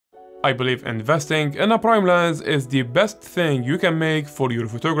I believe investing in a prime lens is the best thing you can make for your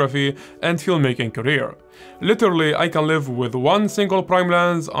photography and filmmaking career. Literally, I can live with one single prime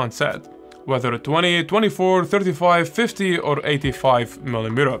lens on set, whether 20, 24, 35, 50 or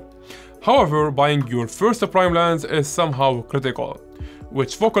 85mm. However, buying your first prime lens is somehow critical.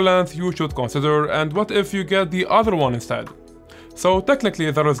 Which focal length you should consider, and what if you get the other one instead? So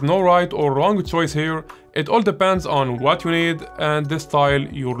technically there is no right or wrong choice here, it all depends on what you need and the style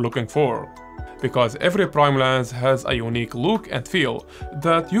you're looking for. Because every prime lens has a unique look and feel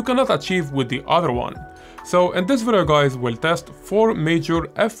that you cannot achieve with the other one. So in this video guys, we'll test 4 major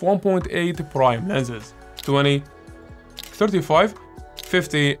f1.8 prime lenses: 20, 35,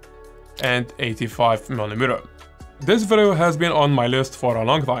 50 and 85mm. This video has been on my list for a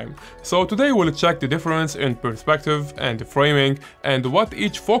long time, so today we'll check the difference in perspective and framing and what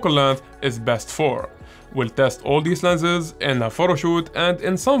each focal length is best for. We'll test all these lenses in a photo shoot and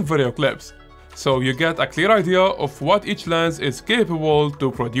in some video clips, so you get a clear idea of what each lens is capable to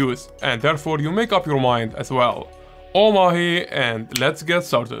produce, and therefore you make up your mind as well. Oh mahi, and let's get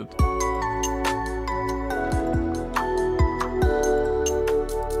started.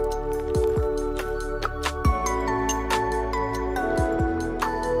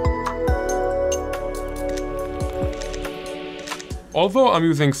 Although I'm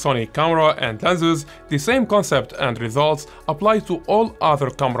using Sony camera and lenses, the same concept and results apply to all other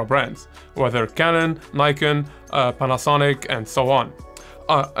camera brands, whether Canon, Nikon, Panasonic and so on.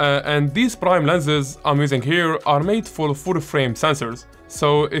 And these prime lenses I'm using here are made for full-frame sensors,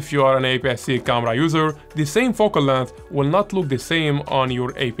 so if you are an APS-C camera user, the same focal length will not look the same on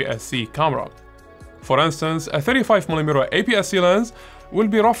your APS-C camera. For instance, a 35mm APS-C lens will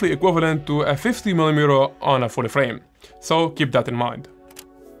be roughly equivalent to a 50mm on a full frame, so keep that in mind.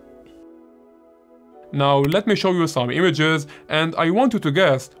 Now let me show you some images and I want you to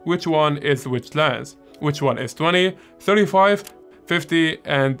guess which one is which lens, which one is 20, 35, 50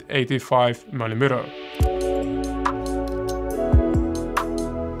 and 85mm.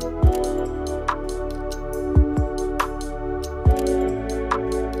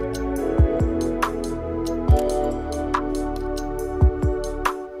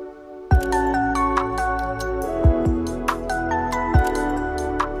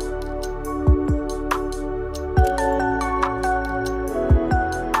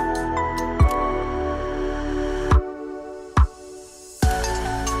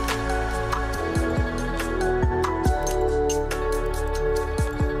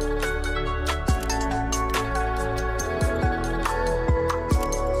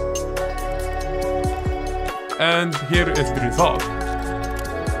 And here is the result.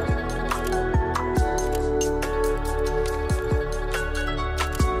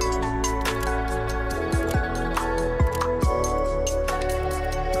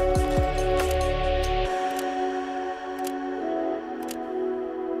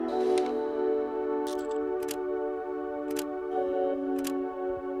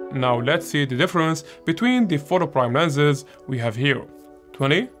 Now let's see the difference between the 4 prime lenses we have here: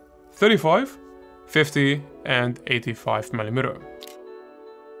 20, 35, 50 and 85mm.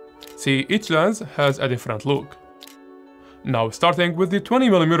 See, each lens has a different look. Now starting with the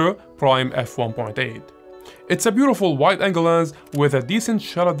 20mm prime f1.8. It's a beautiful wide-angle lens with a decent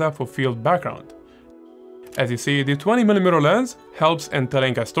shallow depth of field background. As you see, the 20mm lens helps in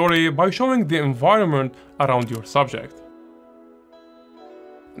telling a story by showing the environment around your subject.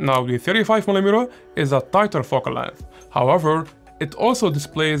 Now the 35mm is a tighter focal length, however, it also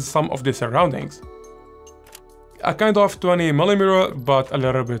displays some of the surroundings. A kind of 20mm but a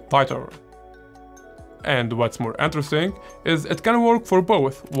little bit tighter. And what's more interesting is it can work for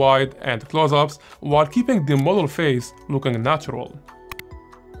both wide and close-ups while keeping the model face looking natural.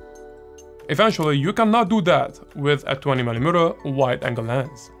 Eventually, you cannot do that with a 20mm wide-angle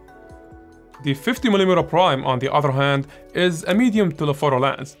lens. The 50mm prime, on the other hand, is a medium telephoto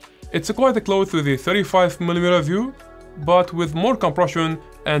lens. It's quite close to the 35mm view, but with more compression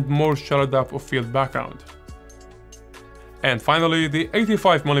and more shallow depth of field background. And finally, the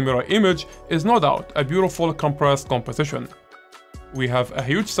 85mm image is no doubt a beautiful compressed composition. We have a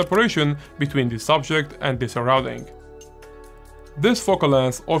huge separation between the subject and the surrounding. This focal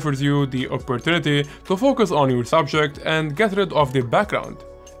length offers you the opportunity to focus on your subject and get rid of the background.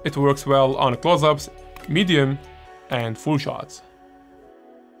 It works well on close-ups, medium, and full shots.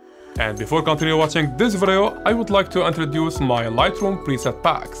 And before continue watching this video, I would like to introduce my Lightroom preset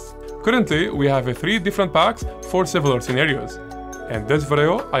packs. Currently, we have 3 different packs for similar scenarios. In this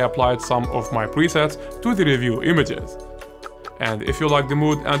video, I applied some of my presets to the review images. And if you like the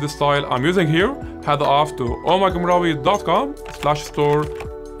mood and the style I'm using here, head off to omagmrawi.com/store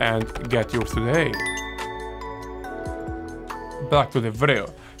and get yours today. Back to the video.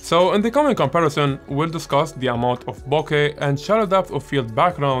 So in the coming comparison, we'll discuss the amount of bokeh and shallow depth of field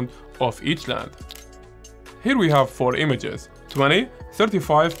background of each lens. Here we have 4 images, 20,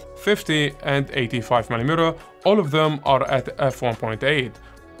 35, 50 and 85mm, all of them are at f1.8.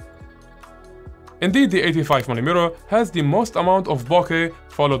 Indeed, the 85mm has the most amount of bokeh,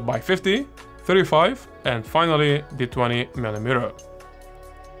 followed by 50, 35 and finally the 20mm.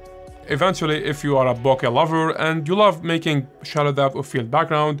 Eventually, if you are a bokeh lover and you love making shallow depth of field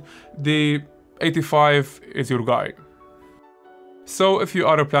background, the 85 is your guy. So if you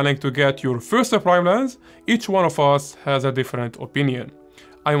are planning to get your first prime lens, each one of us has a different opinion.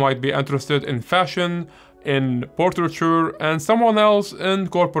 I might be interested in fashion, in portraiture, and someone else in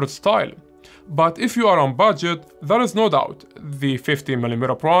corporate style. But if you are on budget, there is no doubt the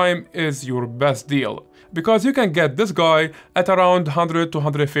 50mm prime is your best deal, because you can get this guy at around $100 to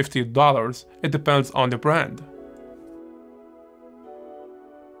 $150. It depends on the brand.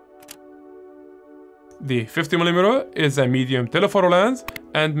 The 50mm is a medium telephoto lens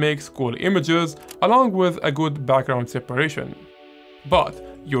and makes cool images along with a good background separation. But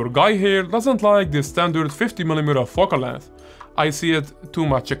your guy here doesn't like the standard 50mm focal length. I see it too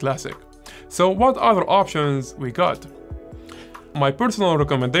much classic. So what other options we got? My personal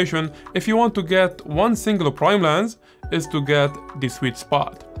recommendation, if you want to get one single prime lens, is to get the sweet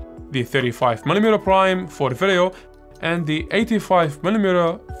spot. The 35mm prime for video and the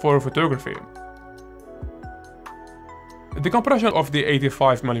 85mm for photography. The compression of the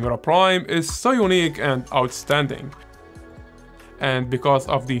 85mm prime is so unique and outstanding. And because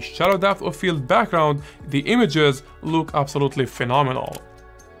of the shallow depth of field background, the images look absolutely phenomenal.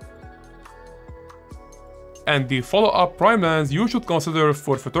 And the follow-up prime lens you should consider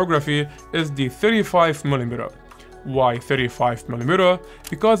for photography is the 35mm. Why 35mm?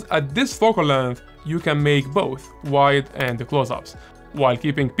 Because at this focal length, you can make both wide and close-ups, while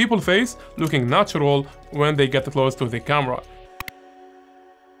keeping people's face looking natural when they get close to the camera.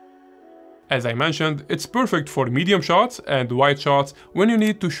 As I mentioned, it's perfect for medium shots and wide shots when you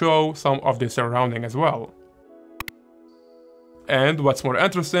need to show some of the surrounding as well. And what's more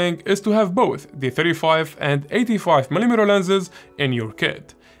interesting is to have both the 35 and 85mm lenses in your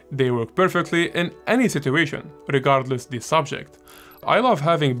kit. They work perfectly in any situation, regardless the subject. I love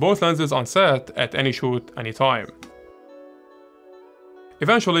having both lenses on set at any shoot, anytime.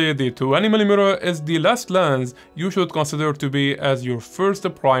 Eventually, the 20mm is the last lens you should consider to be as your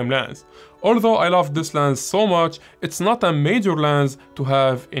first prime lens. Although I love this lens so much, it's not a major lens to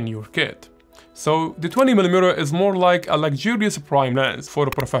have in your kit. So the 20mm is more like a luxurious prime lens for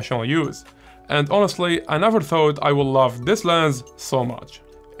professional use. And honestly, I never thought I would love this lens so much.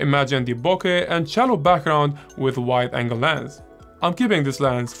 Imagine the bokeh and shallow background with wide angle lens. I'm keeping this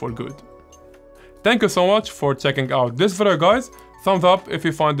lens for good. Thank you so much for checking out this video, guys. Thumbs up if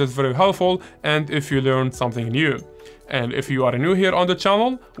you find this video helpful and if you learned something new. And if you are new here on the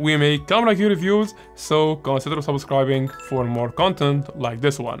channel, we make camera gear reviews, so consider subscribing for more content like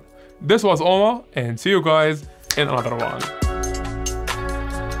this one. This was Oma, and see you guys in another one.